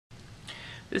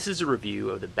This is a review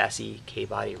of the Bessy K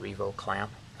Body REVO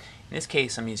clamp. In this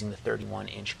case, I'm using the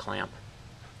 31-inch clamp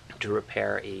to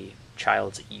repair a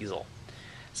child's easel.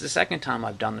 It's the second time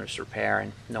I've done this repair,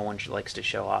 and no one likes to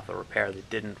show off a repair that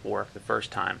didn't work the first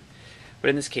time. But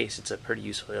in this case, it's a pretty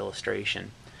useful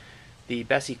illustration. The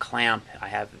Bessy clamp I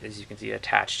have, as you can see,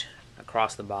 attached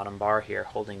across the bottom bar here,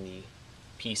 holding the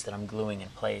piece that I'm gluing in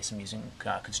place. I'm using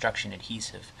construction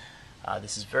adhesive.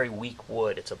 This is very weak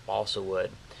wood. It's a balsa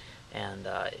wood, and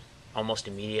almost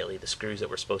immediately the screws that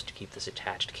were supposed to keep this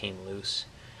attached came loose.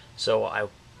 So I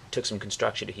took some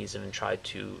construction adhesive and tried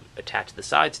to attach the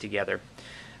sides together.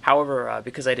 However,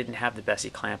 because I didn't have the Bessy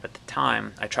clamp at the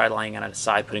time, I tried laying it on its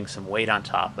side, putting some weight on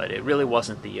top, but it really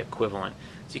wasn't the equivalent.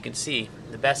 As you can see,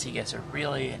 the Bessy gets a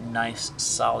really nice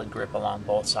solid grip along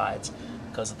both sides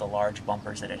because of the large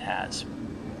bumpers that it has.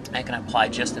 I can apply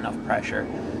just enough pressure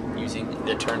using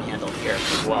the turn handle here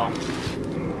as well.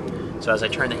 So as I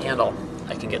turn the handle,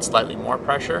 I can get slightly more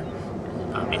pressure,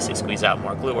 basically squeeze out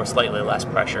more glue, or slightly less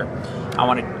pressure. I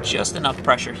wanted just enough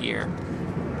pressure here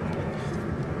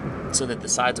so that the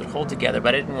sides would hold together,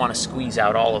 but I didn't want to squeeze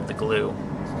out all of the glue,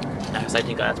 because I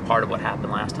think that's part of what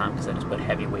happened last time, because I just put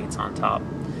heavy weights on top.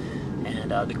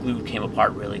 And the glue came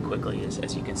apart really quickly,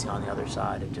 as you can see on the other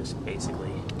side. It just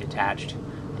basically detached,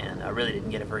 and I really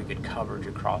didn't get a very good coverage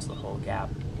across the whole gap.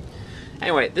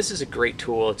 Anyway, this is a great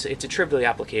tool. It's a trivial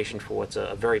application for what's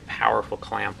a very powerful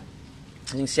clamp.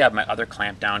 As you can see, I have my other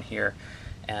clamp down here,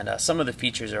 and some of the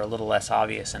features are a little less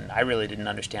obvious, and I really didn't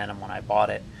understand them when I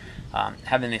bought it.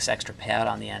 Having this extra pad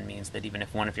on the end means that even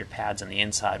if one of your pads on the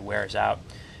inside wears out,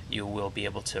 you will be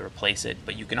able to replace it.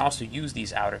 But you can also use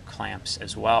these outer clamps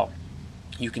as well.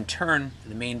 You can turn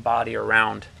the main body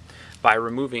around by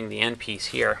removing the end piece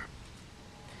here,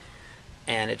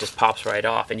 and it just pops right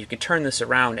off. And you can turn this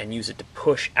around and use it to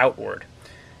push outward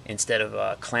instead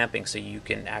of clamping, so you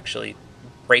can actually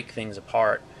break things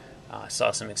apart. I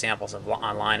saw some examples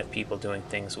online of people doing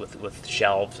things with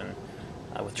shelves and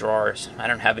with drawers. I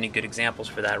don't have any good examples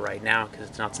for that right now because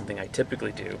it's not something I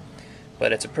typically do,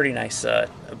 but it's a pretty nice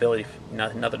ability,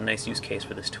 another nice use case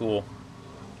for this tool.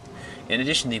 In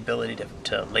addition, the ability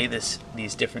to lay these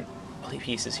different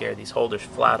pieces here, these holders,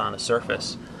 flat on a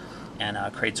surface and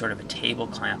create sort of a table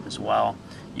clamp as well.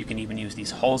 You can even use these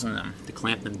holes in them to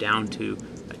clamp them down to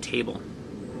a table.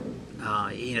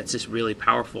 It's just really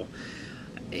powerful.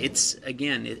 It's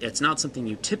not something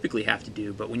you typically have to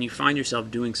do, but when you find yourself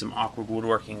doing some awkward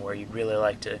woodworking where you'd really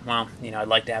like to, I'd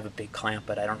like to have a big clamp,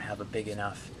 but I don't have a big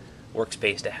enough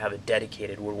workspace to have a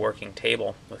dedicated woodworking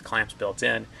table with clamps built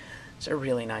in, it's a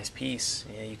really nice piece.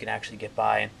 You can actually get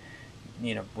by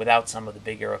and, without some of the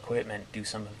bigger equipment, do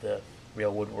some of the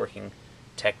real woodworking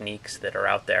techniques that are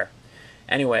out there.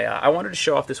 Anyway, I wanted to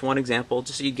show off this one example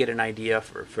just so you get an idea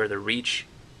for the reach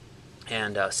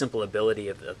and simple ability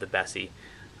of the Bessy.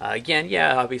 Again,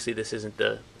 yeah, obviously this isn't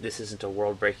a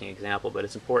world-breaking example, but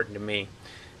it's important to me,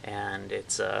 and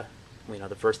it's the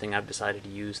first thing I've decided to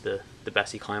use the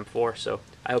Bessy clamp for. So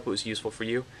I hope it was useful for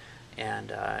you,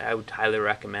 and I would highly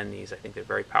recommend these. I think they're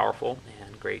very powerful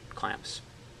and great clamps.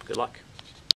 Good luck.